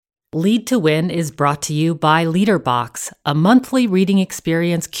Lead to Win is brought to you by LeaderBox, a monthly reading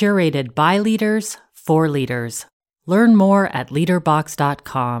experience curated by leaders for leaders. Learn more at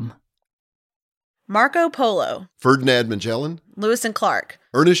leaderbox.com. Marco Polo, Ferdinand Magellan, Lewis and Clark,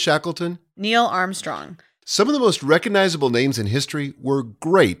 Ernest Shackleton, Neil Armstrong. Some of the most recognizable names in history were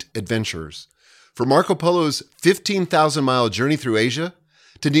great adventurers. From Marco Polo's 15,000-mile journey through Asia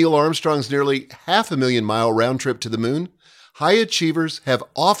to Neil Armstrong's nearly 500,000-mile round trip to the moon, high achievers have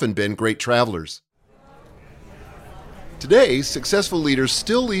often been great travelers. Today, successful leaders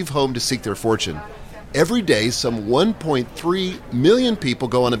still leave home to seek their fortune. Every day, some 1.3 million people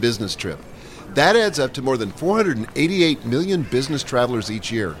go on a business trip. That adds up to more than 488 million business travelers each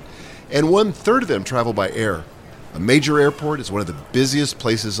year, and 1/3 of them travel by air. A major airport is one of the busiest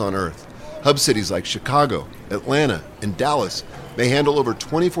places on Earth. Hub cities like Chicago, Atlanta, and Dallas may handle over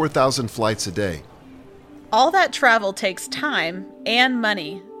 24,000 flights a day. All that travel takes time and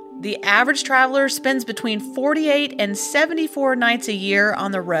money. The average traveler spends between 48 and 74 nights a year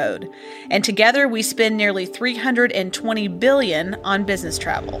on the road, and together we spend nearly $320 billion on business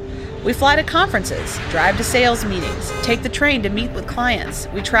travel. We fly to conferences, drive to sales meetings, take the train to meet with clients.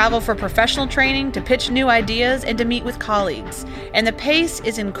 We travel for professional training, to pitch new ideas, and to meet with colleagues. And the pace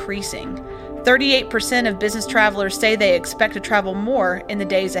is increasing. 38% of business travelers say they expect to travel more in the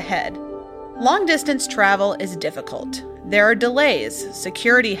days ahead. Long-distance travel is difficult. There are delays,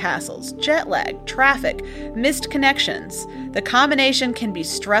 security hassles, jet lag, traffic, missed connections. The combination can be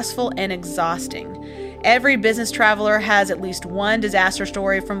stressful and exhausting. Every business traveler has at least one disaster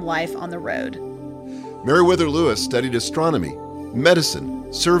story from life on the road. Meriwether Lewis studied astronomy,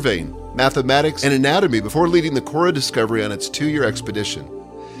 medicine, surveying, mathematics, and anatomy before leading the Cora Discovery on its 2-year expedition.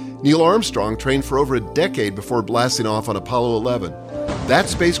 Neil Armstrong trained for over a decade before blasting off on Apollo 11. That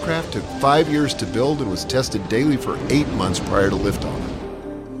spacecraft took 5 years to build and was tested daily for 8 months prior to liftoff.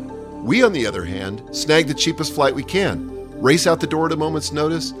 We, on the other hand, snag the cheapest flight we can, race out the door at a moment's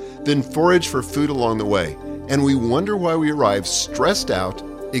notice, then forage for food along the way, and we wonder why we arrive stressed out,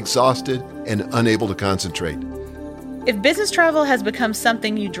 exhausted, and unable to concentrate. If business travel has become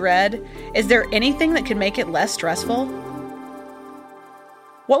something you dread, is there anything that could make it less stressful?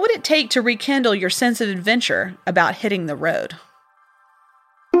 What would it take to rekindle your sense of adventure about hitting the road?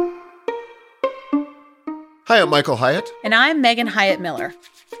 Hi, I'm Michael Hyatt. And I'm Megan Hyatt Miller.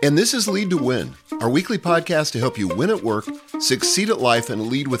 And this is Lead to Win, our weekly podcast to help you win at work, succeed at life, and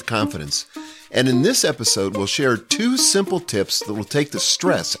lead with confidence. And in this episode, we'll share 2 simple tips that will take the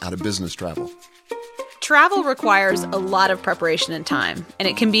stress out of business travel. Travel requires a lot of preparation and time, and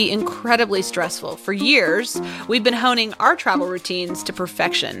it can be incredibly stressful. For years, we've been honing our travel routines to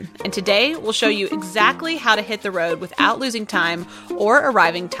perfection, and today we'll show you exactly how to hit the road without losing time or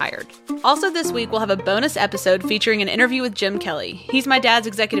arriving tired. Also this week, we'll have a bonus episode featuring an interview with Jim Kelly. He's my dad's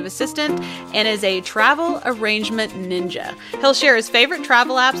executive assistant and is a travel arrangement ninja. He'll share his favorite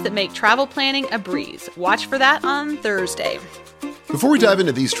travel apps that make travel planning a breeze. Watch for that on Thursday. Before we dive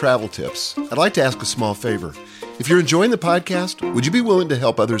into these travel tips, I'd like to ask a small favor. If you're enjoying the podcast, would you be willing to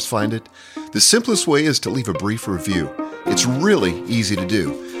help others find it? The simplest way is to leave a brief review. It's really easy to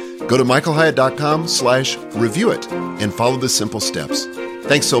do. Go to michaelhyatt.com/review it and follow the simple steps.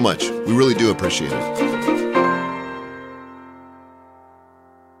 Thanks so much. We really do appreciate it.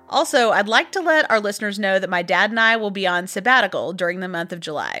 Also, I'd like to let our listeners know that my dad and I will be on sabbatical during the month of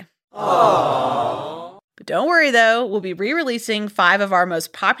July. Aww. But don't worry though, we'll be re-releasing 5 of our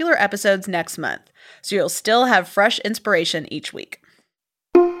most popular episodes next month, so you'll still have fresh inspiration each week.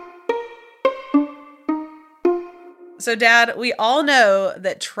 So Dad, we all know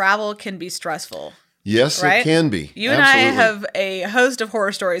that travel can be stressful. Yes, right? It can be. You Absolutely. And I have a host of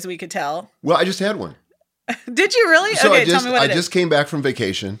horror stories we could tell. Well, I just had one. Did you really? So okay, tell me what it is. I just came back from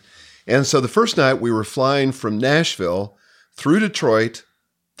vacation, and so the first night we were flying from Nashville through Detroit,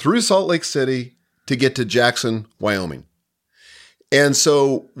 through Salt Lake City, to get to Jackson, Wyoming. And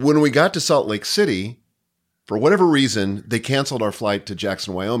so when we got to Salt Lake City, for whatever reason, they canceled our flight to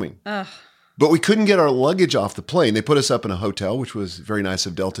Jackson, Wyoming. Ugh. But we couldn't get our luggage off the plane. They put us up in a hotel, which was very nice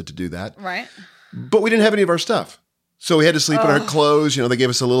of Delta to do that. Right. But we didn't have any of our stuff. So we had to sleep in our clothes. You know, they gave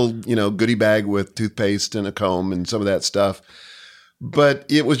us a little, goodie bag with toothpaste and a comb and some of that stuff. But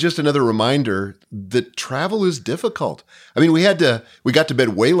it was just another reminder that travel is difficult. I mean, we got to bed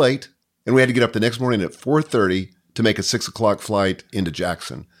way late. And we had to get up the next morning at 4:30 to make a 6 o'clock flight into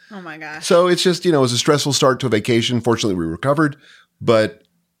Jackson. Oh my gosh. So it's just, it was a stressful start to a vacation. Fortunately, we recovered, but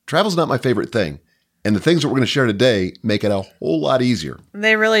travel's not my favorite thing. And the things that we're going to share today make it a whole lot easier.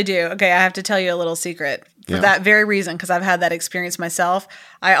 They really do. Okay, I have to tell you a little secret. For that very reason, because I've had that experience myself.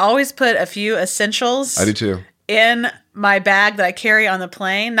 I always put a few essentials I do too. in my bag that I carry on the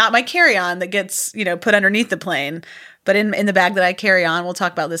plane, not my carry-on that gets, put underneath the plane, but in the bag that I carry on. We'll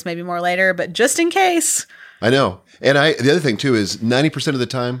talk about this maybe more later, but just in case. I know. And the other thing too is 90% of the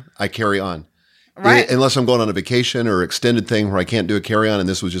time I carry on. Right. Unless I'm going on a vacation or extended thing where I can't do a carry-on. And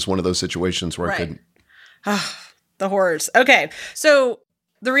this was just one of those situations where I couldn't. The horrors. Okay. So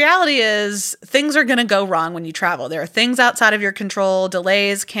the reality is things are going to go wrong when you travel. There are things outside of your control,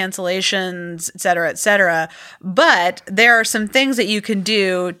 delays, cancellations, et cetera, but there are some things that you can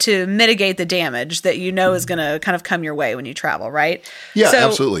do to mitigate the damage that is going to kind of come your way when you travel, right? Yeah,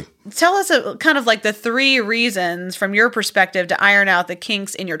 absolutely. Tell us kind of like the 3 reasons from your perspective to iron out the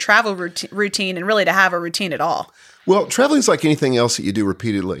kinks in your travel routine and really to have a routine at all. Well, traveling is like anything else that you do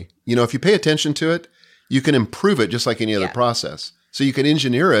repeatedly. If you pay attention to it, you can improve it just like any other process. So you can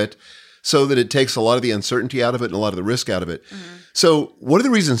engineer it so that it takes a lot of the uncertainty out of it and a lot of the risk out of it. Mm-hmm. So one of the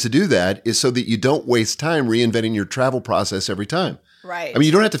reasons to do that is so that you don't waste time reinventing your travel process every time. Right. I mean,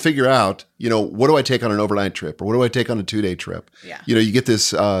 you don't have to figure out, what do I take on an overnight trip or what do I take on a 2-day trip? Yeah. You get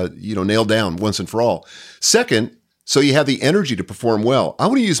this, nailed down once and for all. Second, so you have the energy to perform well. I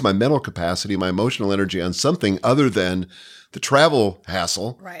want to use my mental capacity, my emotional energy on something other than the travel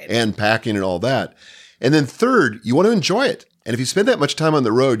hassle and packing and all that. And then third, you want to enjoy it. And if you spend that much time on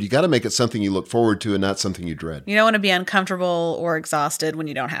the road, you got to make it something you look forward to and not something you dread. You don't want to be uncomfortable or exhausted when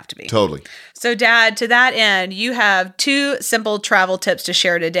you don't have to be. Totally. So, Dad, to that end, you have 2 simple travel tips to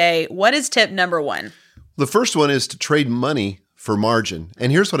share today. What is tip number 1? The first one is to trade money for margin.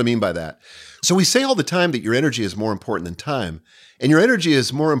 And here's what I mean by that. So we say all the time that your energy is more important than time. And your energy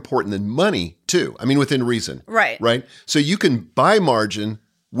is more important than money, too. I mean, within reason. Right? So you can buy margin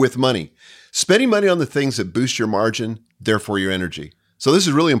with money. Spending money on the things that boost your margin, therefore your energy. So this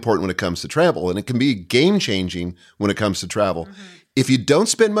is really important when it comes to travel, and it can be game-changing when it comes to travel. Mm-hmm. If you don't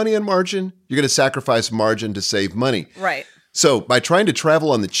spend money on margin, you're going to sacrifice margin to save money. Right. So by trying to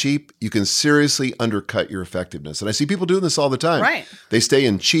travel on the cheap, you can seriously undercut your effectiveness. And I see people doing this all the time. Right. They stay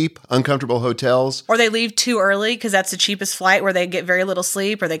in cheap, uncomfortable hotels. Or they leave too early because that's the cheapest flight where they get very little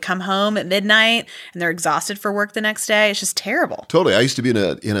sleep, or they come home at midnight and they're exhausted for work the next day. It's just terrible. Totally. I used to be in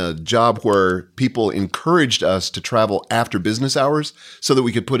a job where people encouraged us to travel after business hours so that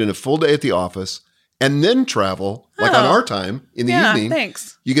we could put in a full day at the office and then travel, like on our time in the evening.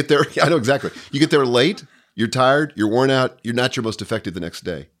 Thanks. You get there. I know exactly. You get there late. You're tired, you're worn out, you're not your most effective the next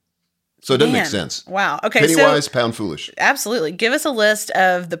day. So it doesn't make sense. Wow. Okay. Penny wise, pound foolish. Absolutely. Give us a list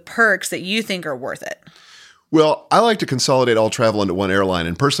of the perks that you think are worth it. Well, I like to consolidate all travel into one airline.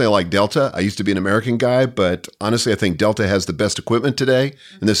 And personally, I like Delta. I used to be an American guy, but honestly, I think Delta has the best equipment today.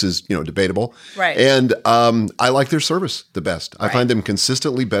 And this is, debatable. Right. And I like their service the best. I find them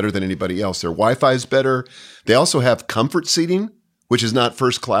consistently better than anybody else. Their Wi-Fi is better. They also have comfort seating, which is not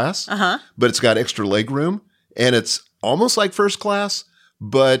first class, but it's got extra leg room, and it's almost like first class,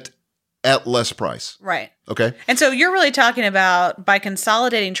 but at less price. Right. Okay. And so you're really talking about by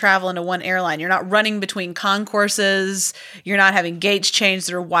consolidating travel into one airline, you're not running between concourses, you're not having gates changed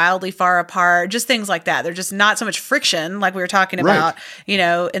that are wildly far apart, just things like that. There's just not so much friction like we were talking about,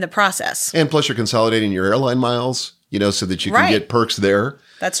 in the process. And plus you're consolidating your airline miles, so that you can get perks there.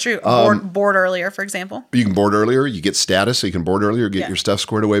 That's true. Board earlier, for example. You can board earlier. You get status, so you can board earlier, get your stuff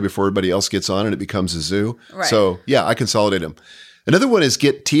squared away before everybody else gets on, and it becomes a zoo. Right. So, I consolidate them. Another one is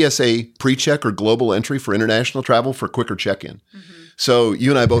get TSA pre-check or global entry for international travel for quicker check-in. Mm-hmm. So you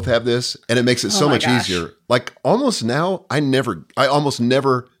and I both have this, and it makes it so much easier. Like almost now, I almost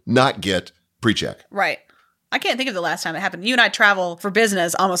never not get pre-check. Right. I can't think of the last time it happened. You and I travel for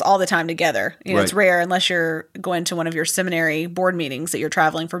business almost all the time together. It's rare unless you're going to one of your seminary board meetings that you're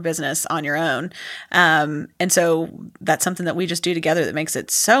traveling for business on your own. And so that's something that we just do together that makes it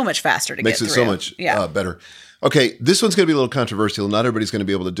so much faster to get through. Makes it so much better. Okay, this one's going to be a little controversial. Not everybody's going to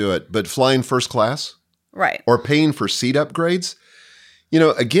be able to do it, but flying first class, or paying for seat upgrades.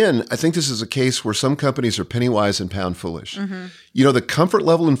 Again, I think this is a case where some companies are penny wise and pound foolish. Mm-hmm. The comfort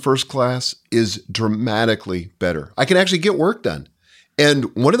level in first class is dramatically better. I can actually get work done.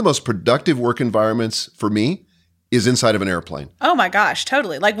 And one of the most productive work environments for me is inside of an airplane. Oh my gosh,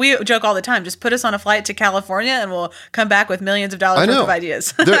 totally. Like we joke all the time, just put us on a flight to California and we'll come back with millions of dollars worth of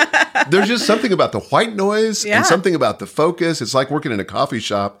ideas. There's just something about the white noise and something about the focus. It's like working in a coffee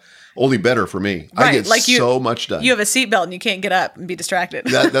shop, only better for me. I get so much done. You have a seatbelt and you can't get up and be distracted.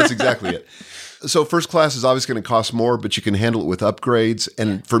 That's exactly it. So first class is obviously going to cost more, but you can handle it with upgrades.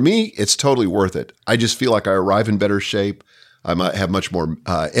 And for me, it's totally worth it. I just feel like I arrive in better shape. I might have much more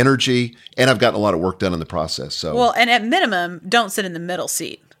energy, and I've gotten a lot of work done in the process. So and at minimum, don't sit in the middle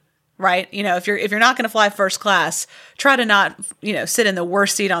seat, right? You know, if you're not going to fly first class, try to not, sit in the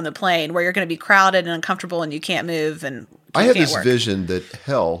worst seat on the plane where you're going to be crowded and uncomfortable and you can't move and I have this vision that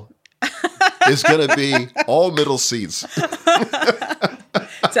hell is going to be all middle seats.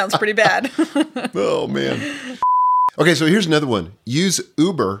 Sounds pretty bad. Oh, man. Okay, so here's another one. Use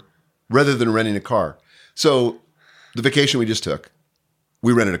Uber rather than renting a car. So the vacation we just took,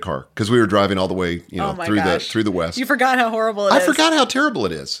 we rented a car because we were driving all the way, through the West. You forgot how horrible it is. I forgot how terrible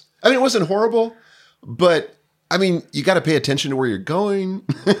it is. I mean, it wasn't horrible, but I mean, you got to pay attention to where you're going.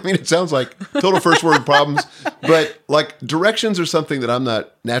 I mean, it sounds like total first world problems, but like directions are something that I'm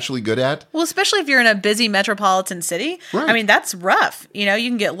not naturally good at. Well, especially if you're in a busy metropolitan city. Right. I mean, that's rough. You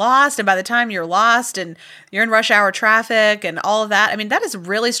can get lost, and by the time you're lost and you're in rush hour traffic and all of that, I mean, that is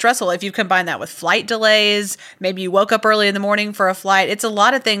really stressful. If you combine that with flight delays, maybe you woke up early in the morning for a flight. It's a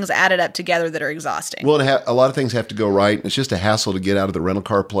lot of things added up together that are exhausting. Well, and a lot of things have to go right. It's just a hassle to get out of the rental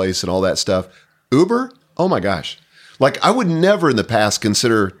car place and all that stuff. Uber? Oh my gosh. Like I would never in the past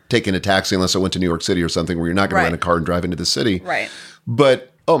consider taking a taxi unless I went to New York City or something where you're not going to rent a car and drive into the city. Right.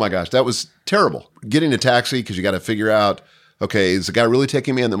 But oh my gosh, that was terrible. Getting a taxi because you got to figure out, okay, is the guy really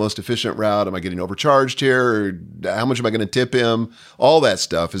taking me on the most efficient route? Am I getting overcharged here? Or how much am I going to tip him? All that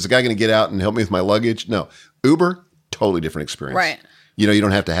stuff. Is the guy going to get out and help me with my luggage? No. Uber, totally different experience. Right. You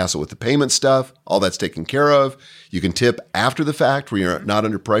don't have to hassle with the payment stuff. All that's taken care of. You can tip after the fact where you're not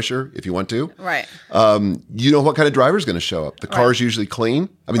under pressure if you want to. Right. You know what kind of driver is going to show up. The car is usually clean.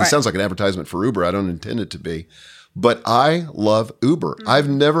 I mean, Right. It sounds like an advertisement for Uber. I don't intend it to be. But I love Uber. I've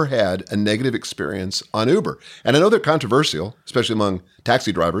never had a negative experience on Uber. And I know they're controversial, especially among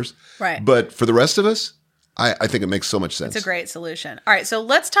taxi drivers. Right. But for the rest of us, I think it makes so much sense. It's a great solution. All right, so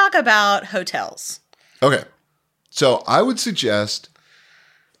let's talk about hotels. Okay. So I would suggest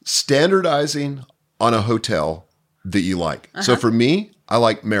standardizing on a hotel that you like. So for me, I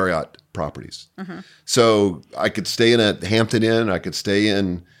like Marriott properties. So I could stay in a Hampton Inn, I could stay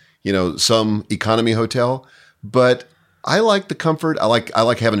in, some economy hotel, but I like the comfort. I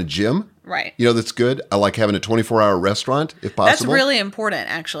like having a gym. Right. That's good. I like having a 24-hour restaurant if possible. That's really important,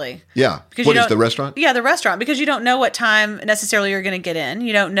 actually. Yeah. Because What is the restaurant? Yeah, the restaurant, because you don't know what time necessarily you're going to get in.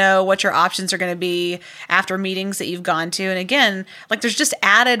 You don't know what your options are going to be after meetings that you've gone to. And again, like there's just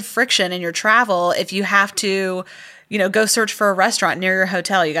added friction in your travel if you have to, go search for a restaurant near your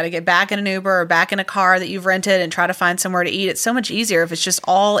hotel. You got to get back in an Uber or back in a car that you've rented and try to find somewhere to eat. It's so much easier if it's just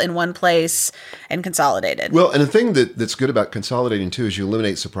all in one place and consolidated. Well, and the thing that's good about consolidating too is you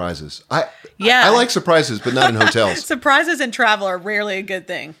eliminate surprises. I Yeah. like surprises, but not in hotels. Surprises in travel are rarely a good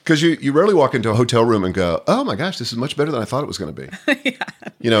thing. Because you rarely walk into a hotel room and go, oh my gosh, this is much better than I thought it was going to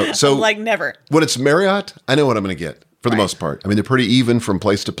be. So Like never. when it's Marriott, I know what I'm going to get for the most part. I mean, they're pretty even from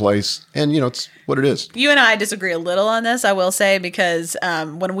place to place, and it's what it is. You and I disagree a little on this, I will say, because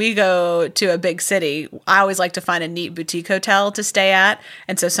when we go to a big city, I always like to find a neat boutique hotel to stay at.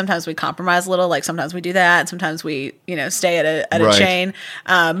 And so sometimes we compromise a little, like sometimes we do that. Sometimes we, stay at a Right. chain.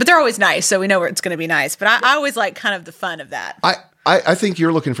 But they're always nice, so we know it's going to be nice. But I always like kind of the fun of that. I think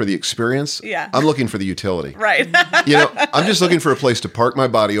you're looking for the experience. Yeah. I'm looking for the utility. Right. I'm just looking for a place to park my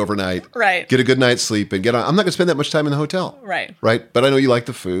body overnight. Right. Get a good night's sleep and get on. I'm not going to spend that much time in the hotel. Right. Right. But I know you like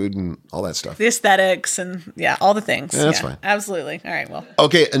the food and all that stuff. The aesthetics and all the things. Yeah, that's fine. Absolutely. All right. Well,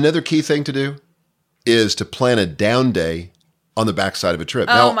 Okay. Another key thing to do is to plan a down day on the backside of a trip.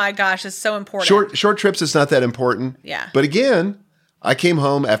 oh my gosh, it's so important. Short trips, it's not that important. Yeah. But again, I came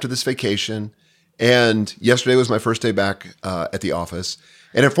home after this vacation, and yesterday was my first day back at the office.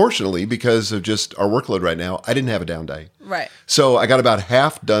 And unfortunately, because of just our workload right now, I didn't have a down day. Right. So I got about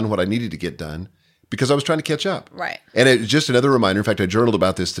half done what I needed to get done because I was trying to catch up. Right. And it's just another reminder. In fact, I journaled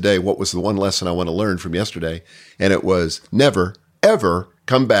about this today. What was the one lesson I want to learn from yesterday? And it was never, ever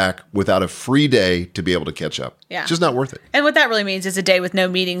come back without a free day to be able to catch up. Yeah. It's just not worth it. And what that really means is a day with no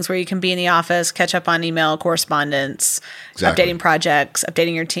meetings where you can be in the office, catch up on email, correspondence, Exactly. updating projects,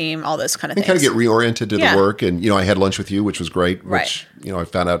 updating your team, all those kind of And things. kind of get reoriented to Yeah. the work. And, I had lunch with you, which was great, Right. which, I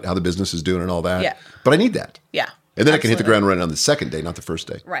found out how the business is doing and all that. Yeah. But I need that. Yeah. And then I can hit the Absolutely. ground running on the second day, not the first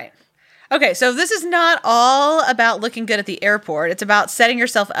day. Right. Okay, so this is not all about looking good at the airport. It's about setting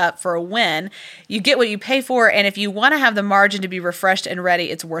yourself up for a win. You get what you pay for, and if you want to have the margin to be refreshed and ready,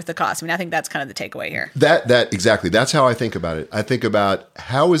 it's worth the cost. I mean, I think that's kind of the takeaway here. That exactly. That's how I think about it. I think about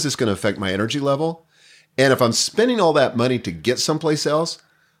how is this going to affect my energy level? And if I'm spending all that money to get someplace else,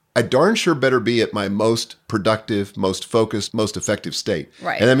 I darn sure better be at my most productive, most focused, most effective state.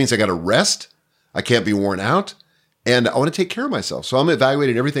 Right. And that means I got to rest. I can't be worn out. And I want to take care of myself. So I'm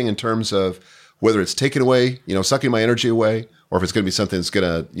evaluating everything in terms of whether it's taking away, sucking my energy away, or if it's going to be something that's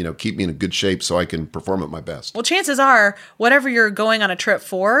going to, keep me in a good shape so I can perform at my best. Well, chances are, whatever you're going on a trip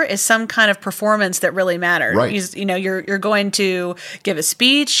for is some kind of performance that really matters. Right. You're going to give a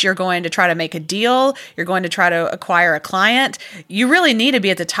speech. You're going to try to make a deal. You're going to try to acquire a client. You really need to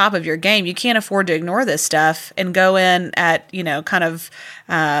be at the top of your game. You can't afford to ignore this stuff and go in at, kind of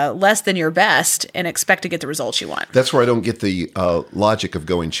less than your best and expect to get the results you want. That's where I don't get the logic of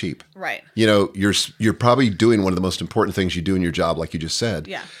going cheap. Right. You're probably doing one of the most important things you do in your job, like you just said.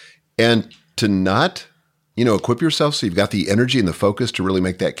 Yeah. And to not, equip yourself so you've got the energy and the focus to really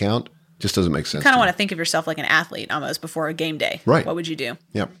make that count just doesn't make sense. You kind of want to think of yourself like an athlete almost before a game day. Right. What would you do?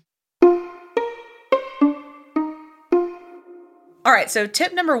 Yep. All right. So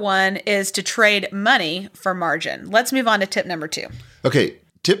tip number 1 is to trade money for margin. Let's move on to tip number 2. Okay.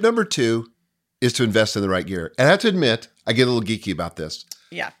 Tip number 2 is to invest in the right gear. And I have to admit, I get a little geeky about this.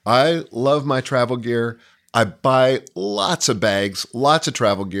 Yeah. I love my travel gear. I buy lots of bags, lots of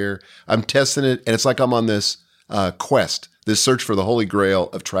travel gear. I'm testing it, and it's like I'm on this quest, this search for the holy grail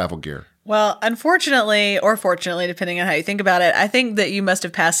of travel gear. Well, unfortunately, or fortunately, depending on how you think about it, I think that you must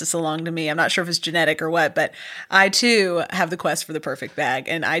have passed this along to me. I'm not sure if it's genetic or what, but I too have the quest for the perfect bag,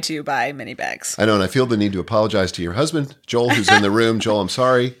 and I too buy many bags. I know, and I feel the need to apologize to your husband, Joel, who's in the room. Joel, I'm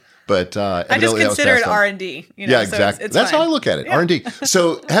sorry. But I just consider it R&D. Yeah, exactly. So That's fine. how I look at it, Yeah. R&D.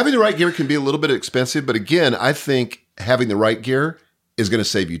 So having the right gear can be a little bit expensive, but again, I think having the right gear is going to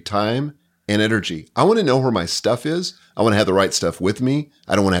save you time and energy. I want to know where my stuff is. I want to have the right stuff with me.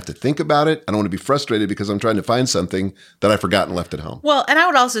 I don't want to have to think about it. I don't want to be frustrated because I'm trying to find something that I forgot and left at home. Well, and I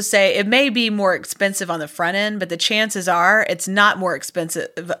would also say it may be more expensive on the front end, but the chances are it's not more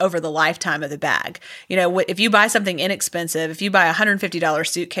expensive over the lifetime of the bag. If you buy something inexpensive, if you buy a $150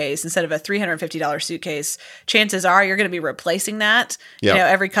 suitcase instead of a $350 suitcase, chances are you're going to be replacing that,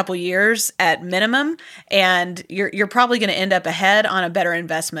 every couple years at minimum, and you're probably going to end up ahead on a better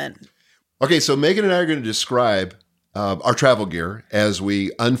investment. Okay, so Megan and I are going to describe our travel gear as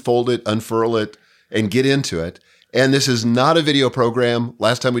we unfold it, unfurl it, and get into it. And this is not a video program.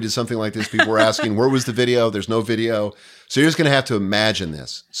 Last time we did something like this, people were asking, where was the video? There's no video. So you're just going to have to imagine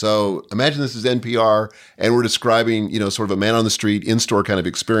this. So imagine this is NPR, and we're describing, sort of a man on the street, in-store kind of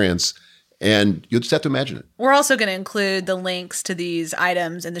experience. And you'll just have to imagine it. We're also going to include the links to these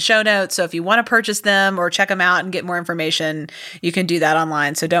items in the show notes. So if you want to purchase them or check them out and get more information, you can do that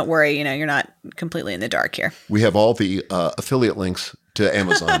online. So don't worry, you're not completely in the dark here. We have all the affiliate links to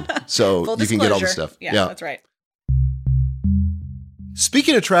Amazon. So you can get all the stuff. Yeah, that's right.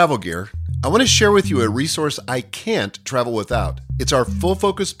 Speaking of travel gear, I want to share with you a resource I can't travel without. It's our Full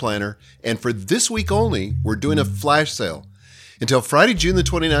Focus Planner. And for this week only, we're doing a flash sale. Until Friday, June the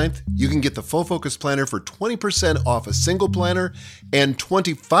 29th, you can get the Full Focus Planner for 20% off a single planner and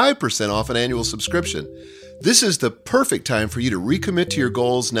 25% off an annual subscription. This is the perfect time for you to recommit to your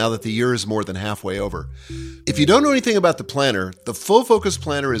goals now that the year is more than halfway over. If you don't know anything about the planner, the Full Focus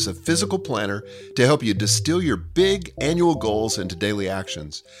Planner is a physical planner to help you distill your big annual goals into daily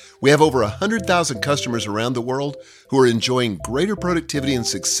actions. We have over 100,000 customers around the world who are enjoying greater productivity and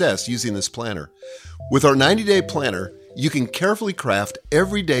success using this planner. With our 90-day planner, you can carefully craft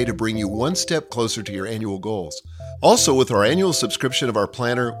every day to bring you one step closer to your annual goals. Also, with our annual subscription of our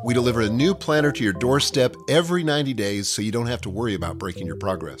planner, we deliver a new planner to your doorstep every 90 days so you don't have to worry about breaking your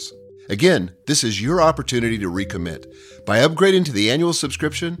progress. Again, this is your opportunity to recommit. By upgrading to the annual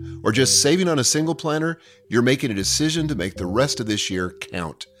subscription or just saving on a single planner, you're making a decision to make the rest of this year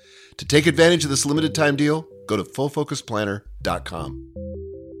count. To take advantage of this limited time deal, go to fullfocusplanner.com.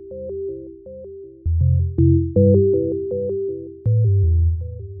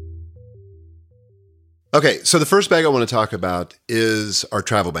 Okay, so the first bag I want to talk about is our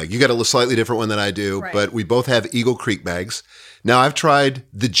travel bag. You got a slightly different one than I do, right, but we both have Eagle Creek bags. Now, I've tried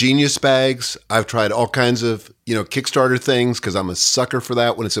the Genius bags. I've tried all kinds of, Kickstarter things because I'm a sucker for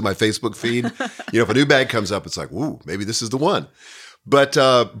that when it's in my Facebook feed. If a new bag comes up, it's like, ooh, maybe this is the one. But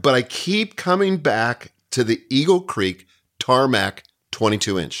I keep coming back to the Eagle Creek Tarmac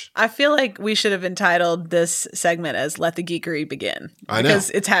 22-inch. I feel like we should have entitled this segment as Let the Geekery Begin. I know. Because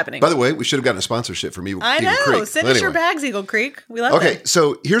it's happening. By the way, we should have gotten a sponsorship from Eagle Creek. I know. Send us your bags, Eagle Creek. We love it. Okay,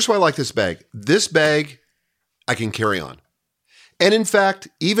 so here's why I like this bag. This bag I can carry on. And in fact,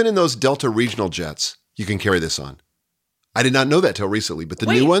 even in those Delta regional jets, you can carry this on. I did not know that till recently, but the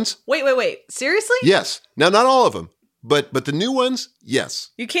new ones? Wait. Seriously? Yes. Now, not all of them, but the new ones,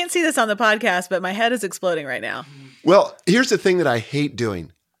 yes. You can't see this on the podcast, but my head is exploding right now. Well, here's the thing that I hate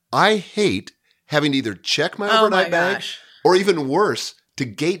doing. I hate having to either check my overnight bag or even worse, to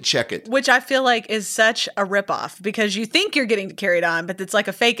gate check it. Which I feel like is such a ripoff because you think you're getting to carry it on, but it's like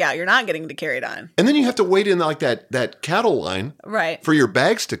a fake out. You're not getting to carry it on. And then you have to wait in like that cattle line Right. for your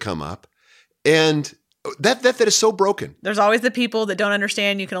bags to come up. And that is so broken. There's always the people that don't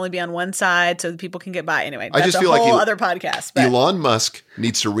understand you can only be on one side so the people can get by. Anyway, that's I just a feel whole like other podcast. But Elon Musk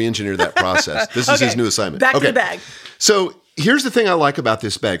needs to re-engineer that process. This is his new assignment. Back to the bag. So here's the thing I like about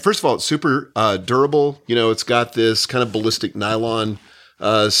this bag. First of all, it's super durable. You know, it's got this kind of ballistic nylon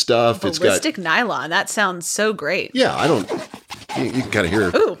stuff. Ballistic nylon. That sounds so great. Yeah, you can kind of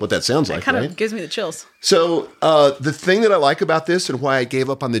hear what that sounds like, kind right? of gives me the chills. So the thing that I like about this and why I gave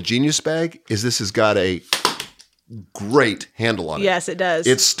up on the Genius bag is this has got a great handle on it. Yes, it does.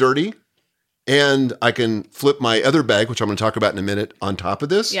 It's sturdy, and I can flip my other bag, which I'm going to talk about in a minute, on top of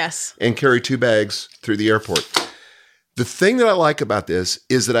this. Yes. And carry 2 bags through the airport. The thing that I like about this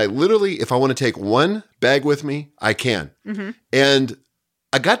is that I literally, if I want to take one bag with me, I can. Mm-hmm. And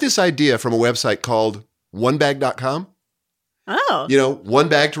I got this idea from a website called onebag.com. Oh. You know, one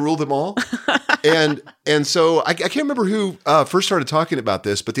bag to rule them all. and so I can't remember who first started talking about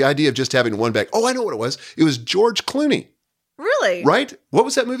this, but the idea of just having one bag. Oh, I know what it was. It was George Clooney. Really? Right? What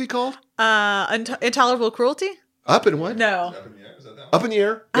was that movie called? Intolerable Cruelty? Up in what? No. Up in the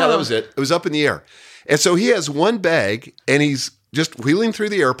air? Yeah, that was it. It was Up in the Air. And so he has one bag, and he's just wheeling through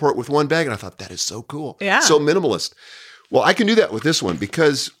the airport with one bag. And I thought, that is so cool. Yeah. So minimalist. Well, I can do that with this one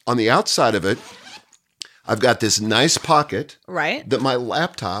because on the outside of it, I've got this nice pocket Right. that my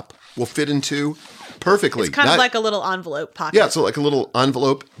laptop will fit into perfectly. It's kind of like a little envelope pocket. Yeah, so like a little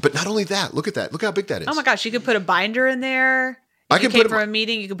envelope. But not only that, look at that. Look how big that is. Oh my gosh, you could put a binder in there. I If you could came put from a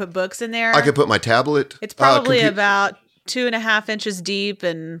meeting, you could put books in there. I could put my tablet. It's probably about 2.5 inches deep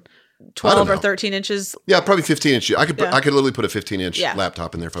and 12 or 13 inches. Yeah, probably 15 inches. I could literally put a 15-inch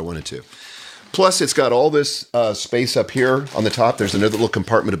laptop in there if I wanted to. Plus, it's got all this space up here on the top. There's another little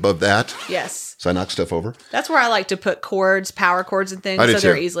compartment above that. Yes. So I knock stuff over. That's where I like to put cords, power cords and things, I do so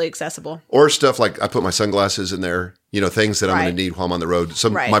they're too. easily accessible. Or stuff like I put my sunglasses in there, you know, things that I'm going to need while I'm on the road.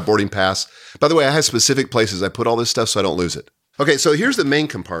 My boarding pass. By the way, I have specific places I put all this stuff so I don't lose it. Okay, so here's the main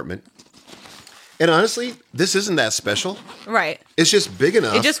compartment. And honestly, this isn't that special. Right. It's just big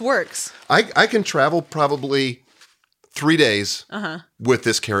enough. It just works. I can travel probably 3 days with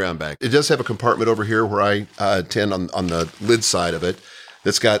this carry-on bag. It does have a compartment over here where I tend on the lid side of it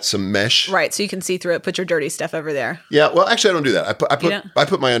that's got some mesh. Right, so you can see through it. Put your dirty stuff over there. Yeah, well, actually, I don't do that. I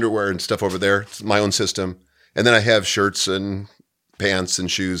put my underwear and stuff over there. It's my own system. And then I have shirts and pants and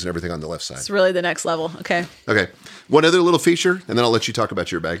shoes and everything on the left side. It's really the next level. Okay. Okay. One other little feature, and then I'll let you talk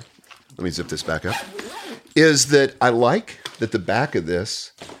about your bag. Let me zip this back up. Is that I like that the back of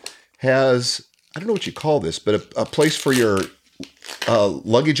this has, I don't know what you call this, but a place for your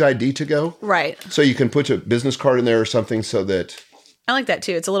luggage ID to go. Right. So you can put a business card in there or something so that. I like that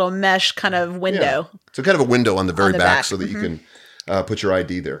too. It's a little mesh kind of window. Yeah. So kind of a window on the very back, back so that you can put your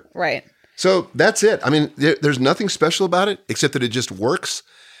ID there. Right. So that's it. I mean, there's nothing special about it except that it just works.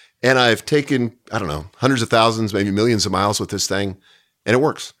 And I've taken, I don't know, hundreds of thousands, maybe millions of miles with this thing, and it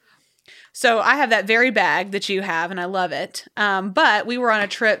works. So I have that very bag that you have, and I love it. But we were on a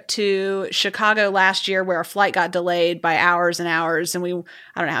trip to Chicago last year where our flight got delayed by hours and hours, and I don't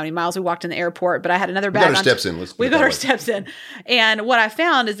know how many miles we walked in the airport, but I had another bag. We got our steps in. We got our steps in. And what I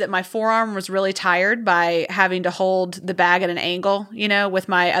found is that my forearm was really tired by having to hold the bag at an angle, you know, with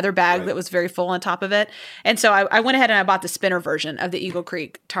my other bag that was very full on top of it. And so I went ahead and I bought the spinner version of the Eagle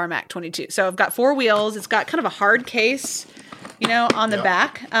Creek Tarmac 22. So I've got 4 wheels. It's got kind of a hard case, you know, on the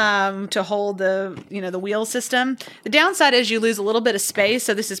back to hold the, you know, the wheel system. The downside is you lose a little bit of space.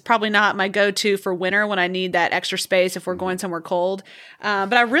 So this is probably not my go-to for winter when I need that extra space if we're going somewhere cold.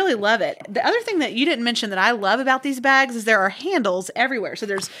 But I really love it. The other thing that you didn't mention that I love about these bags is there are handles everywhere. So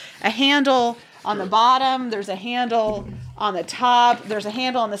there's a handle on the bottom, there's a handle on the top, there's a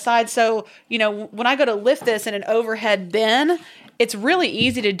handle on the side. So, you know, when I go to lift this in an overhead bin, it's really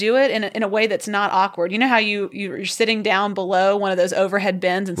easy to do it in a way that's not awkward. You know how you're sitting down below one of those overhead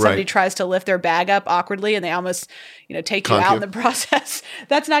bins and somebody tries to lift their bag up awkwardly and they almost, you know, take you out in the process?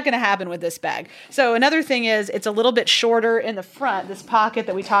 That's not going to happen with this bag. So another thing is it's a little bit shorter in the front. This pocket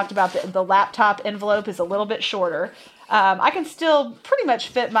that we talked about, the laptop envelope is a little bit shorter. I can still pretty much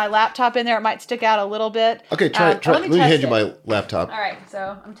fit my laptop in there. It might stick out a little bit. Okay, try. Let me hand you my laptop. All right,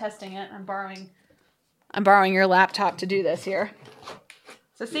 so I'm testing it. I'm borrowing your laptop to do this here.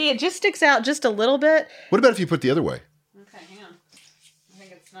 So see, it just sticks out just a little bit. What about if you put the other way? Okay, hang on. I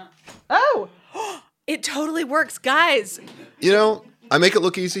think it's not. Oh, it totally works, guys. You know, I make it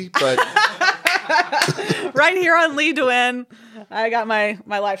look easy, but right? right here on Lead to Win. I got my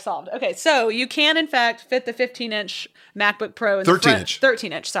life solved. Okay, so you can, in fact, fit the 15-inch MacBook Pro in 13-inch.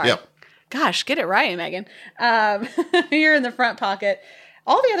 13-inch, sorry. Yep. Gosh, get it right, Megan. You're in the front pocket.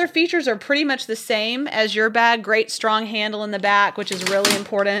 All the other features are pretty much the same as your bag. Great strong handle in the back, which is really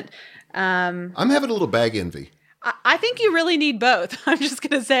important. I'm having a little bag envy. I think you really need both. I'm just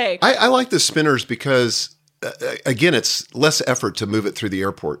going to say. I like the spinners because, again, it's less effort to move it through the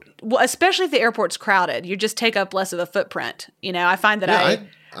airport. Well, especially if the airport's crowded. You just take up less of a footprint. You know, I find that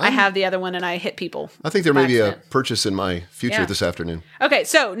I have the other one and I hit people. I think there may be a purchase in my future this afternoon. Okay,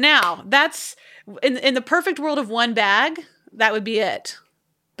 so now that's, in the perfect world of one bag, that would be it.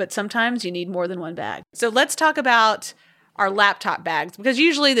 But sometimes you need more than one bag. So let's talk about our laptop bags, because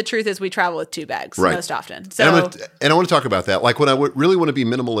usually the truth is we travel with two bags most often. So, and I want to talk about that. Like when I really want to be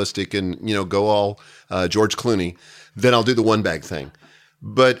minimalistic and go all George Clooney, then I'll do the one bag thing.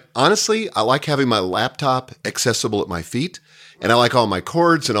 But honestly, I like having my laptop accessible at my feet, and I like all my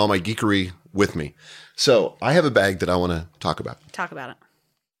cords and all my geekery with me. So I have a bag that I want to talk about. Talk about it.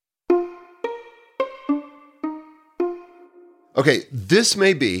 Okay, this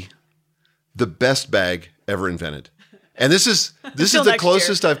may be the best bag ever invented. And this is the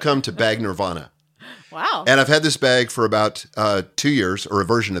closest I've come to bag nirvana. Wow. And I've had this bag for about 2 years, or a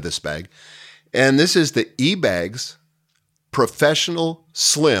version of this bag. And this is the eBags Professional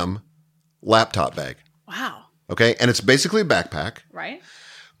Slim Laptop Bag. Wow. Okay, and it's basically a backpack. Right.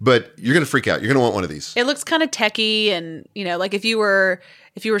 But you're going to freak out. You're going to want one of these. It looks kind of techy, and like if you were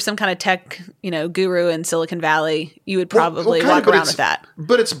some kind of tech, guru in Silicon Valley, you would probably walk around with that.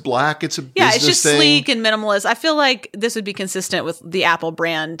 But it's black. It's a business it's just thing. Sleek and minimalist. I feel like this would be consistent with the Apple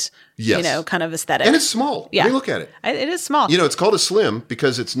brand, kind of aesthetic. And it's small. Yeah. I mean, look at it. It is small. It's called a slim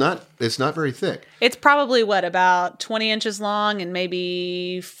because it's not very thick. It's probably about 20 inches long and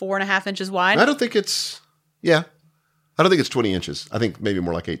maybe 4.5 inches wide. I don't think it's 20 inches. I think maybe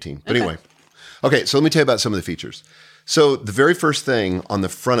more like 18. But anyway. Okay, so let me tell you about some of the features. So the very first thing on the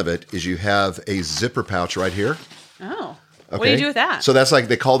front of it is you have a zipper pouch right here. Oh. Okay. What do you do with that? So that's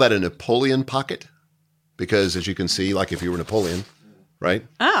they call that a Napoleon pocket because as you can see, like if you were Napoleon, right?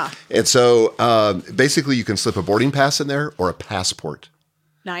 Ah. And so basically you can slip a boarding pass in there or a passport.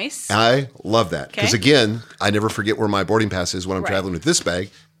 Nice. I love that because again, I never forget where my boarding pass is when I'm traveling with this bag.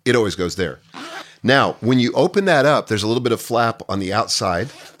 It always goes there. Now, when you open that up, there's a little bit of flap on the outside.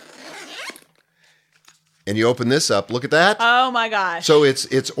 And you open this up. Look at that. Oh, my gosh. So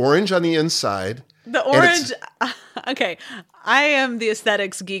it's orange on the inside. The orange. Okay. I am the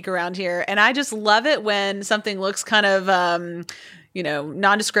aesthetics geek around here. And I just love it when something looks kind of,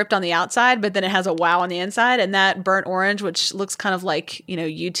 nondescript on the outside, but then it has a wow on the inside. And that burnt orange, which looks kind of like,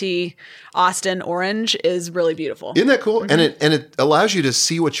 UT Austin orange, is really beautiful. Isn't that cool? Mm-hmm. And it allows you to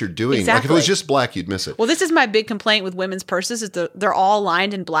see what you're doing. Exactly. Like if it was just black, you'd miss it. Well, this is my big complaint with women's purses is they're all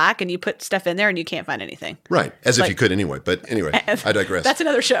lined in black and you put stuff in there and you can't find anything. Right. As if you could anyway. But anyway, I digress. That's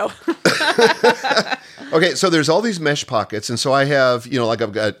another show. Okay. So there's all these mesh pockets. And so I have,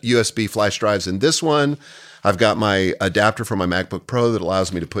 I've got USB flash drives in this one. I've got my adapter for my MacBook Pro that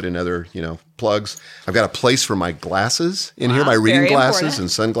allows me to put in other, plugs. I've got a place for my glasses in here, my reading glasses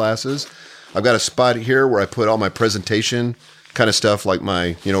and sunglasses. I've got a spot here where I put all my presentation kind of stuff like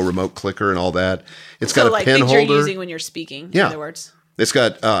my, remote clicker and all that. It's got a pen holder. You're using when you're speaking, in other words. It's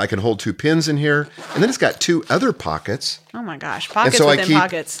got, I can hold 2 pins in here. And then it's got 2 other pockets. Oh my gosh, pockets within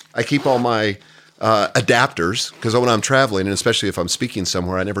pockets. I keep all my adapters because when I'm traveling, and especially if I'm speaking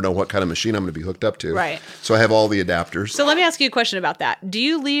somewhere, I never know what kind of machine I'm going to be hooked up to. Right. So I have all the adapters. So let me ask you a question about that. Do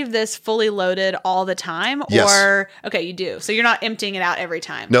you leave this fully loaded all the time? Yes. Okay, you do. So you're not emptying it out every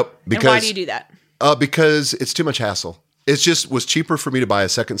time? Nope. And why do you do that? Because it's too much hassle. It just was cheaper for me to buy a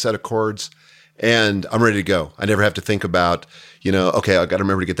second set of cords and I'm ready to go. I never have to think about, okay, I got to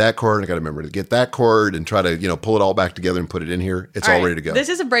remember to get that cord, and I got to remember to get that cord, and try to, pull it all back together and put it in here. It's all ready to go. This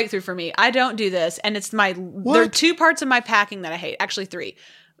is a breakthrough for me. I don't do this, and it's there are 2 parts of my packing that I hate. Actually, 3.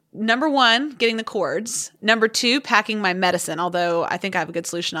 Number 1, getting the cords. Number 2, packing my medicine, although I think I have a good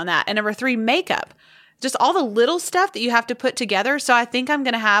solution on that. And number 3, makeup. Just all the little stuff that you have to put together. So I think I'm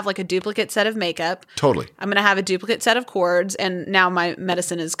going to have like a duplicate set of makeup. Totally. I'm going to have a duplicate set of cords. And now my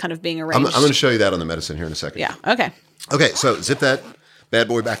medicine is kind of being arranged. I'm going to show you that on the medicine here in a second. Yeah. Okay. Okay. So zip that bad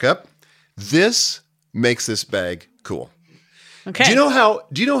boy back up. This makes this bag cool. Okay. Do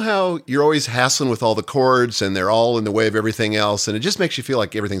you know how you're always hassling with all the cords and they're all in the way of everything else, and it just makes you feel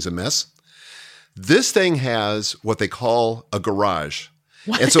like everything's a mess? This thing has what they call a garage.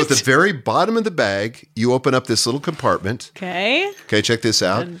 What? And so at the very bottom of the bag, you open up this little compartment. Okay. Okay, check this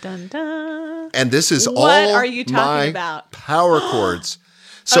out. Dun, dun, dun. And this is what all are you talking my about? power cords.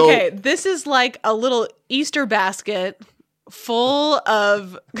 So, Okay, this is like a little Easter basket full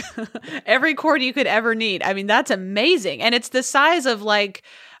of every cord you could ever need. I mean, that's amazing. And it's the size of like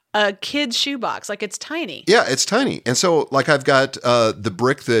a kid's shoebox. Like it's tiny. yeah, it's tiny. And so like I've got the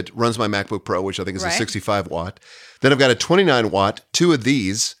brick that runs my MacBook Pro, which I think is a Right. 65 watt. Then I've got a 29 watt, two of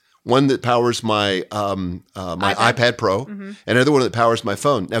these, one that powers my my iPad Pro and another one that powers my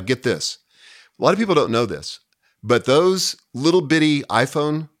phone. Now get this. A lot of people don't know this, but those little bitty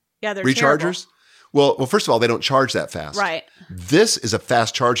iPhone Yeah, they're rechargers, well, first of all, they don't charge that fast. Right. This is a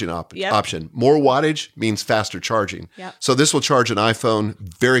fast charging Yep. option. More wattage means faster charging. Yep. So this will charge an iPhone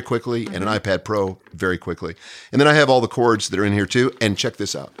very quickly and an iPad Pro very quickly. And then I have all the cords that are in here too. And check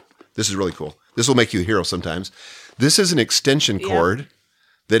this out. This is really cool. This will make you a hero sometimes. This is an extension cord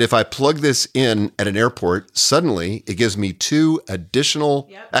that if I plug this in at an airport, suddenly it gives me two additional,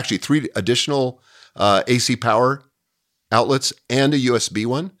 actually three additional AC power outlets and a USB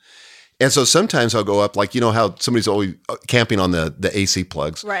one. And so sometimes I'll go up, like, you know how somebody's always camping on the AC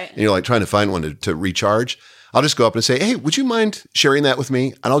plugs. Right. And you're like trying to find one to recharge. I'll just go up and say, hey, would you mind sharing that with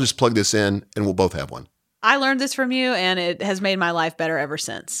me? And I'll just plug this in and we'll both have one. I learned this from you, and it has made my life better ever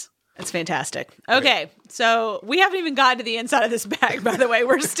since. It's fantastic. Okay, so we haven't even gotten to the inside of this bag, by the way.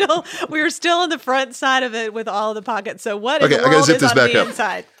 We're still on the front side of it with all of the pockets. So what in the I gotta world zip is this on back the up.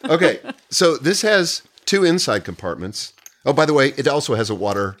 inside? Okay. So this has two inside compartments. Oh, by the way, it also has a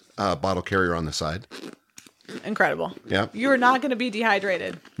water bottle carrier on the side. Incredible. Yeah. You are not going to be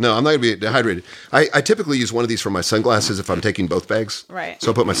dehydrated. No, I'm not going to be dehydrated. I typically use one of these for my sunglasses if I'm taking both bags. Right. So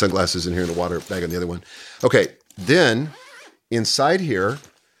I'll put my sunglasses in here and the water bag on the other one. Okay. Then inside here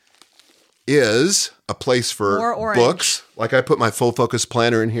is a place More for orange. books. Like I put my full focus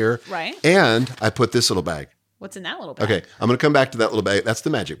planner in here. Right. And I put this little bag. What's in that little bag? Okay. I'm going to come back to that little bag. That's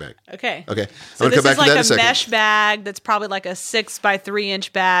the magic bag. Okay. Okay. So I'm going to this come back is to that in like a a second. mesh bag that's probably like a 6 by 3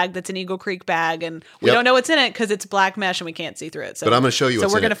 inch bag that's an Eagle Creek bag, and we Yep. don't know what's in it because it's black mesh and we can't see through it. So, But I'm gonna show you So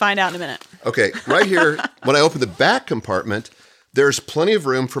what's we're in going to it. find out in a minute. Okay. Right here, when I open the back compartment, there's plenty of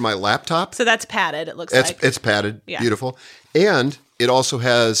room for my laptop. So that's padded. It looks like. It's padded, Yeah. beautiful. And it also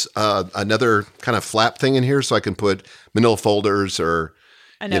has another kind of flap thing in here so I can put manila folders or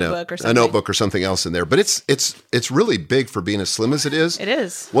A notebook or something. a notebook or something else in there. But it's really big for being as slim as it is. It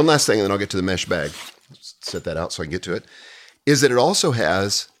is. One last thing, and then I'll get to the mesh bag. Set that out so I can get to it. Is that it also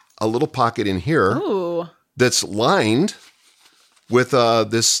has a little pocket in here Ooh. that's lined with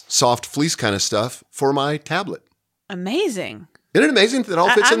this soft fleece kind of stuff for my tablet. Amazing. Isn't it amazing that it all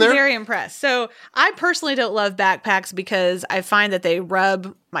fits I'm in there? very impressed. So I personally don't love backpacks because I find that they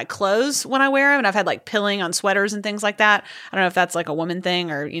rub my clothes when I wear them, and I've had like pilling on sweaters and things like that. I don't know if that's like a woman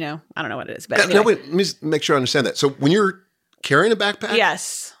thing or I don't know what it is, but anyway. No, wait, let me just make sure I understand that. So when you're carrying a backpack,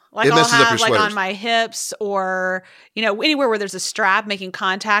 Yes. Like It I'll messes up your have like sweaters. on my hips or, anywhere where there's a strap making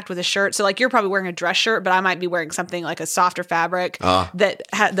contact with a shirt. So like you're probably wearing a dress shirt, but I might be wearing something like a softer fabric that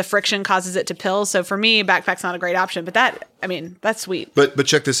the friction causes it to pill. So for me, backpack's not a great option, but that's sweet. But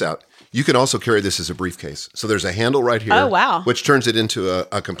check this out. You can also carry this as a briefcase. So there's a handle right here. Oh, wow. Which turns it into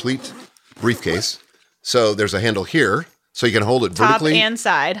a complete briefcase. So there's a handle here. So you can hold it Top vertically and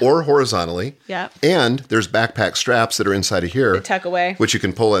side. or horizontally. Yeah. And there's backpack straps that are inside of here. They tuck away. Which you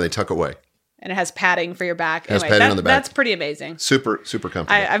can pull and they tuck away. And it has padding for your back. has padding on the back. That's pretty amazing. Super, super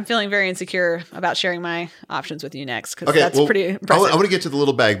comfortable. I'm feeling very insecure about sharing my options with you next because Okay, that's well, pretty I impressive. want to get to the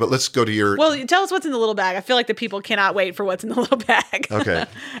little bag, but let's go to your... Well, tell us what's in the little bag. I feel like the people cannot wait for what's in the little bag. Okay.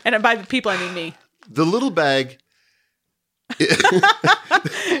 And by the people, I mean me. The little bag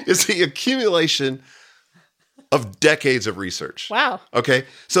is the accumulation of decades of research. Wow. Okay,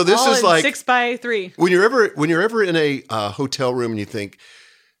 so this All is in like 6 by 3. when you're ever in a hotel room and you think,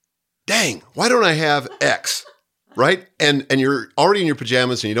 "Dang, why don't I have X?" Right, and you're already in your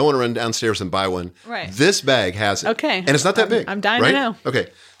pajamas and you don't want to run downstairs and buy one. Right. This bag has it. Okay. and it's not that big. I'm dying to right? know. Okay,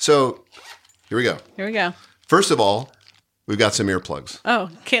 so here we go. Here we go. First of all, we've got some earplugs. Oh,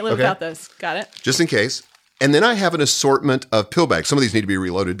 can't live Okay. without those. Got it. Just in case. And then I have an assortment of pill bags. Some of these need to be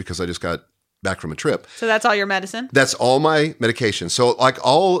reloaded because I just got back from a trip. So that's all your medicine? That's all my medications. So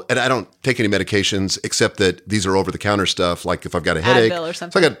and I don't take any medications except that these are over the counter stuff. Like if I've got a headache, Advil or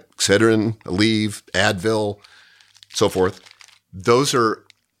something. So I got Excedrin, Aleve, Advil, so forth. Those are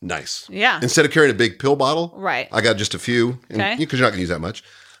nice. Yeah. Instead of carrying a big pill bottle, Right. I got just a few. Okay. Because you're not going to use that much.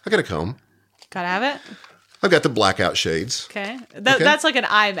 I got a comb. Gotta have it? I've got the blackout shades. Okay. Okay. That's like an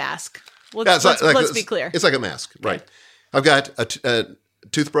eye mask. Yeah, Let's be clear. It's like a mask, right? I've got a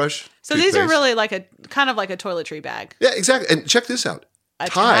toothbrush. So these are toothpaste. really like a kind of like a toiletry bag. Yeah, exactly. And check this out. A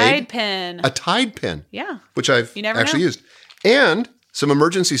Tide pen. A Tide pen. Yeah. Which I've You never actually know. used. And some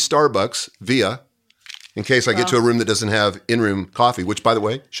emergency Starbucks via in case I get to a room that doesn't have in-room coffee, which, by the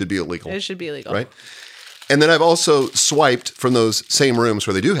way, should be illegal. It should be illegal. Right? And then I've also swiped from those same rooms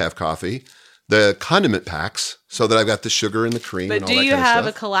where they do have coffee, the condiment packs, so that I've got the sugar and the cream But and all that do kind you of have a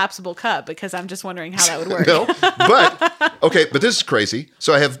stuff. collapsible cup? Because I'm just wondering how that would work. No, but this is crazy.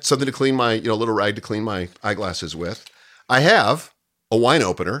 So I have something to clean my, little rag to clean my eyeglasses with. I have a wine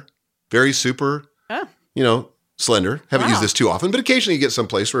opener, very super, slender. Haven't used this too often, but occasionally you get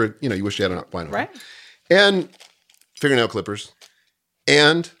someplace where, you wish you had a wine opener. Right. And fingernail clippers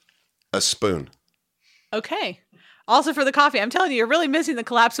and a spoon. Okay. Also for the coffee, I'm telling you, you're really missing the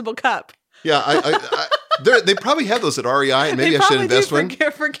collapsible cup. Yeah, they probably have those at REI, and maybe I should invest one.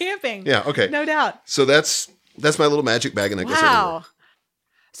 For camping. Yeah, okay. No doubt. So that's my little magic bag, and that goes everywhere. Wow.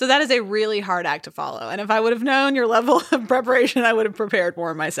 So that is a really hard act to follow. And if I would have known your level of preparation, I would have prepared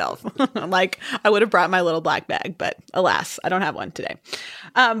more myself. Like I would have brought my little black bag, but alas, I don't have one today.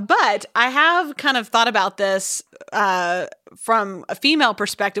 But I have kind of thought about this from a female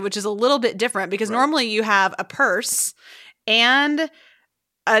perspective, which is a little bit different because normally you have a purse and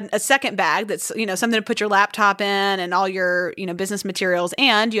a second bag that's, something to put your laptop in and all your, business materials,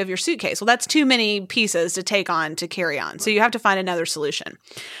 and you have your suitcase. Well, that's too many pieces to take on, to carry on. So you have to find another solution.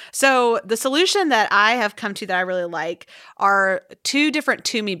 So the solution that I have come to that I really like are 2 different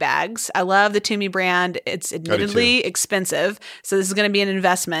Tumi bags. I love the Tumi brand. It's admittedly expensive. So this is going to be an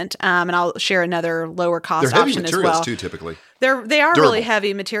investment. And I'll share another lower cost option as well. They're heavy materials too, typically. They are Durable. really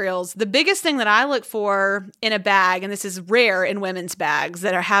heavy materials. The biggest thing that I look for in a bag, and this is rare in women's bags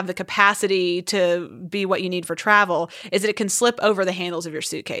that have the capacity to be what you need for travel, is that it can slip over the handles of your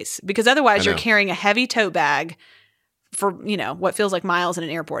suitcase. Because otherwise you're carrying a heavy tote bag for, what feels like miles in an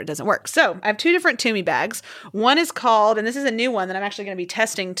airport. It doesn't work. So I have 2 different Tumi bags. One is called, and this is a new one that I'm actually going to be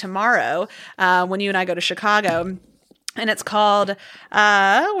testing tomorrow when you and I go to Chicago. And it's called,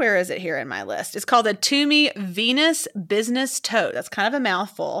 where is it here in my list? It's called a Tumi Venus Business Tote. That's kind of a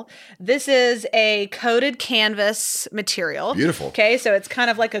mouthful. This is a coated canvas material. Beautiful. Okay, so it's kind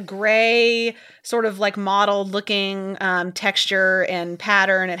of like a gray, sort of like mottled looking texture and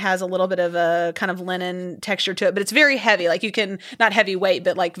pattern. It has a little bit of a kind of linen texture to it, but it's very heavy. Like you can, not heavy weight,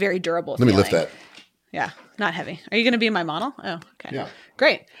 but like very durable. Let me lift that. Yeah, not heavy. Are you going to be my model? Oh, okay. Yeah.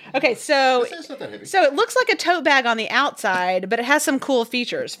 Great. Okay, so It's not that heavy. So it looks like a tote bag on the outside, but it has some cool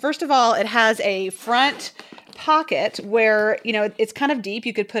features. First of all, it has a front pocket where, it's kind of deep.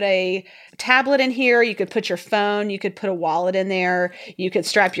 You could put a tablet in here. You could put your phone. You could put a wallet in there. You could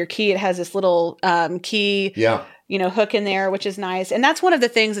strap your key. It has this little key. Yeah. Hook in there, which is nice. And that's one of the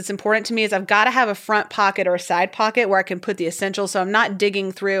things that's important to me is I've got to have a front pocket or a side pocket where I can put the essentials. So I'm not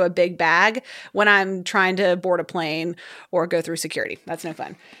digging through a big bag when I'm trying to board a plane or go through security. That's no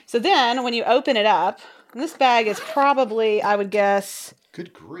fun. So then when you open it up, this bag is probably, I would guess,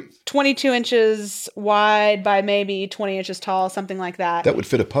 Good grief. 22 inches wide by maybe 20 inches tall, something like that. That would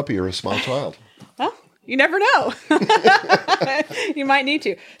fit a puppy or a small child. Well, you never know. You might need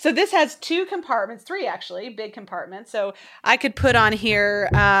to. So this has 2 compartments, 3 actually, big compartments. So I could put on here,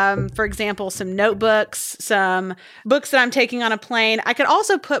 for example, some notebooks, some books that I'm taking on a plane. I could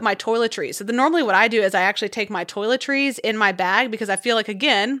also put my toiletries. So normally what I do is I actually take my toiletries in my bag because I feel like,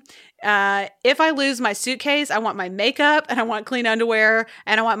 again, if I lose my suitcase, I want my makeup and I want clean underwear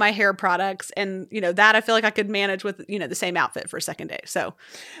and I want my hair products. And, that I feel like I could manage with, the same outfit for a second day. So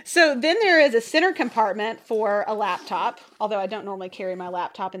then there is a center compartment for a laptop, although I don't normally carry my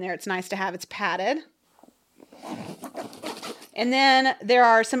laptop in there. It's nice to have. It's padded. And then there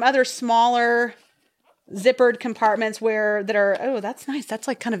are some other smaller zippered compartments that are, oh, that's nice. That's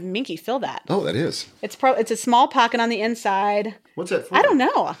like kind of minky. Feel that. Oh, that is. It's a small pocket on the inside. What's that for? I don't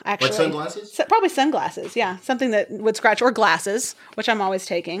know, actually. Like sunglasses? Probably sunglasses, yeah. Something that would scratch, or glasses, which I'm always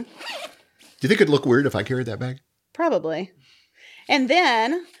taking. Do you think it'd look weird if I carried that bag? Probably. And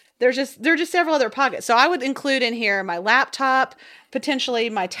then there are just several other pockets. So I would include in here my laptop, potentially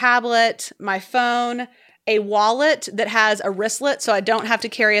my tablet, my phone, a wallet that has a wristlet so I don't have to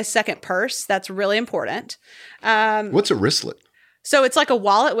carry a second purse. That's really important. What's a wristlet? So it's like a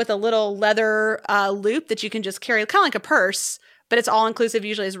wallet with a little leather loop that you can just carry, kind of like a purse, but it's all inclusive.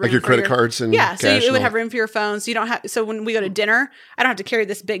 Usually is room like your for credit cards and yeah. So cash it would have room for your phone. So you don't have. So when we go to dinner, I don't have to carry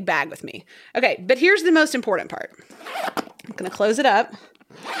this big bag with me. Okay, but here's the most important part. I'm gonna close it up.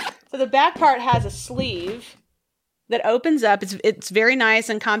 So the back part has a sleeve that opens up. It's very nice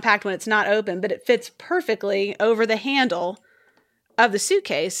and compact when it's not open, but it fits perfectly over the handle of the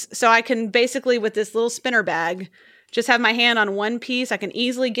suitcase. So I can basically, with this little spinner bag, just have my hand on one piece. I can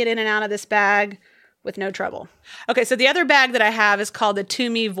easily get in and out of this bag with no trouble. Okay, so the other bag that I have is called the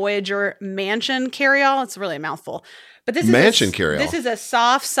Tumi Voyager Mansion Carryall. It's really a mouthful. But this mansion is carryall. This is a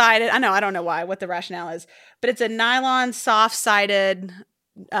soft-sided. I don't know what the rationale is, but it's a nylon soft-sided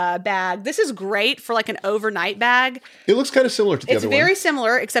bag. This is great for like an overnight bag. It looks kind of similar to the other one. It's very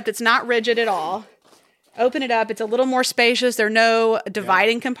similar, except it's not rigid at all. Open it up. It's a little more spacious. There are no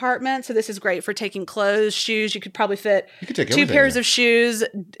dividing compartments. So this is great for taking clothes, shoes. You could probably fit two pairs of shoes,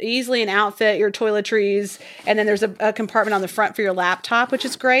 easily an outfit, your toiletries. And then there's a compartment on the front for your laptop, which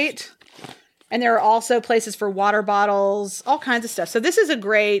is great. And there are also places for water bottles, all kinds of stuff. So this is a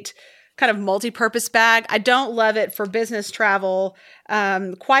great kind of multi-purpose bag. I don't love it for business travel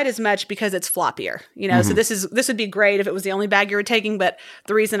quite as much because it's floppier, So this would be great if it was the only bag you were taking. But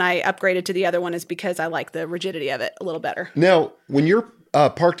the reason I upgraded to the other one is because I like the rigidity of it a little better. Now, when you're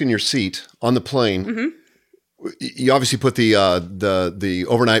parked in your seat on the plane, you obviously put the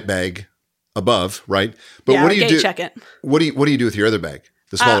overnight bag above, right? But what do you do? Check it. What do you do with your other bag?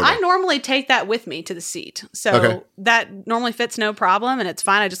 The smaller bag? I normally take that with me to the seat. So that normally fits no problem and it's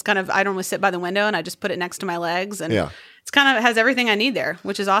fine. I normally sit by the window and I just put it next to my legs and it's kind of has everything I need there,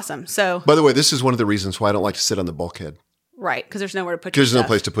 which is awesome. So, by the way, this is one of the reasons why I don't like to sit on the bulkhead. Right, because there's nowhere to put your stuff. There's no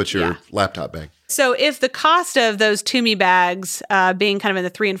place to put your laptop bag. So if the cost of those Tumi bags being kind of in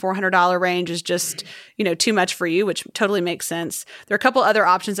the $300 and $400 range is just, too much for you, which totally makes sense, there are a couple other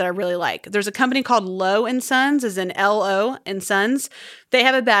options that I really like. There's a company called Low & Sons, as in L-O and Sons. They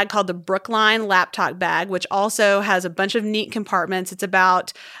have a bag called the Brookline Laptop Bag, which also has a bunch of neat compartments. It's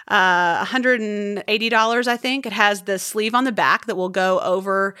about $180, I think. It has the sleeve on the back that will go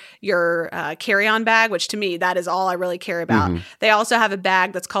over your carry-on bag, which to me, that is all I really care about. They also have a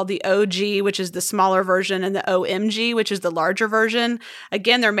bag that's called the OG, which is the smaller version, and the OMG, which is the larger version.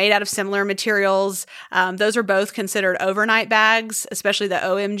 Again, they're made out of similar materials. Those are both considered overnight bags, especially the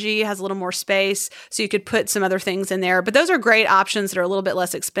OMG has a little more space, so you could put some other things in there. But those are great options that are a little bit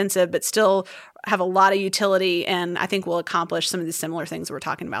less expensive, but still have a lot of utility, and I think will accomplish some of the similar things that we're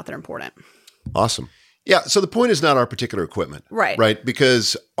talking about that are important. Awesome. Yeah, so the point is not our particular equipment. Right?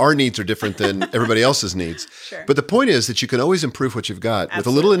 Because our needs are different than everybody else's needs. Sure. But the point is that you can always improve what you've got with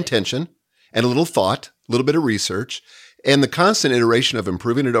a little intention and a little thought, a little bit of research, and the constant iteration of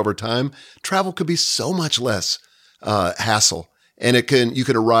improving it over time. Travel could be so much less hassle, and you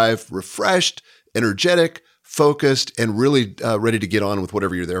can arrive refreshed, energetic, focused, and really ready to get on with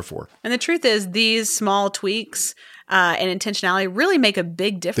whatever you're there for. And the truth is, these small tweaks and intentionality really make a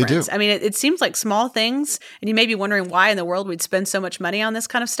big difference. They do. I mean, it seems like small things, and you may be wondering why in the world we'd spend so much money on this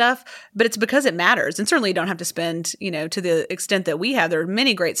kind of stuff, but it's because it matters. And certainly you don't have to spend, to the extent that we have. There are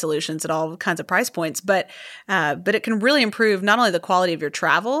many great solutions at all kinds of price points, but it can really improve not only the quality of your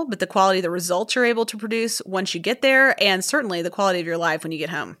travel, but the quality of the results you're able to produce once you get there, and certainly the quality of your life when you get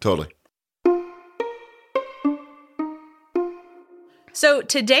home. Totally. So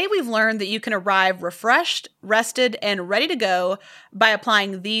today we've learned that you can arrive refreshed, rested, and ready to go by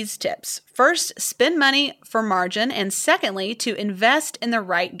applying these tips. First, spend money for margin, and secondly, to invest in the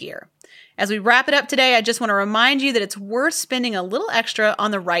right gear. As we wrap it up today, I just want to remind you that it's worth spending a little extra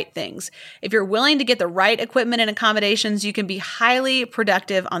on the right things. If you're willing to get the right equipment and accommodations, you can be highly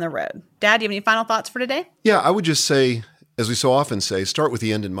productive on the road. Dad, do you have any final thoughts for today? Yeah, I would just say, as we so often say, start with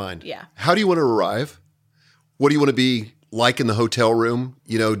the end in mind. Yeah. How do you want to arrive? What do you want to be like in the hotel room?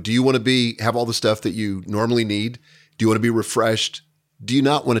 Do you want to have all the stuff that you normally need? Do you want to be refreshed? Do you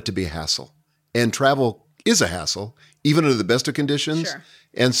not want it to be a hassle? And travel is a hassle, even under the best of conditions. Sure.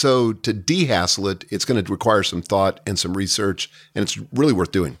 And so to de-hassle it, it's going to require some thought and some research, and it's really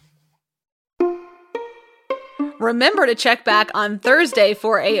worth doing. Remember to check back on Thursday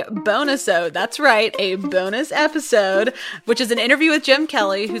for a bonus-ode. That's right, a bonus episode, which is an interview with Jim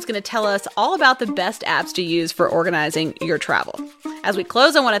Kelly, who's going to tell us all about the best apps to use for organizing your travel. As we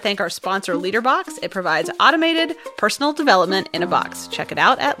close, I want to thank our sponsor, LeaderBox. It provides automated personal development in a box. Check it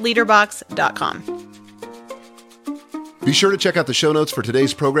out at leaderbox.com. Be sure to check out the show notes for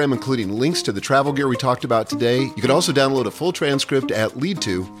today's program, including links to the travel gear we talked about today. You can also download a full transcript at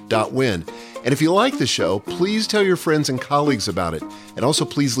lead2.win. And if you like the show, please tell your friends and colleagues about it. And also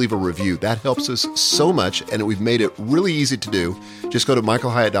please leave a review. That helps us so much, and we've made it really easy to do. Just go to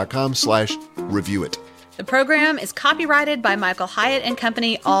michaelhyatt.com/review it. The program is copyrighted by Michael Hyatt and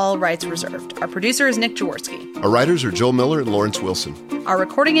Company, all rights reserved. Our producer is Nick Jaworski. Our writers are Joel Miller and Lawrence Wilson. Our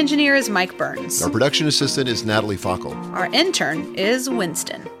recording engineer is Mike Burns. Our production assistant is Natalie Fackel. Our intern is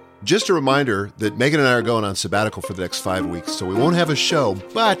Winston. Just a reminder that Megan and I are going on sabbatical for the next 5 weeks, so we won't have a show,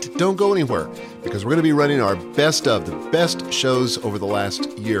 but don't go anywhere because we're going to be running our best of the best shows over the last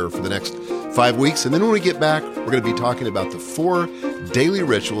year for the next 5 weeks. And then when we get back, we're going to be talking about the 4 daily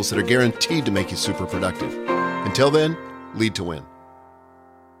rituals that are guaranteed to make you super productive. Until then, lead to win.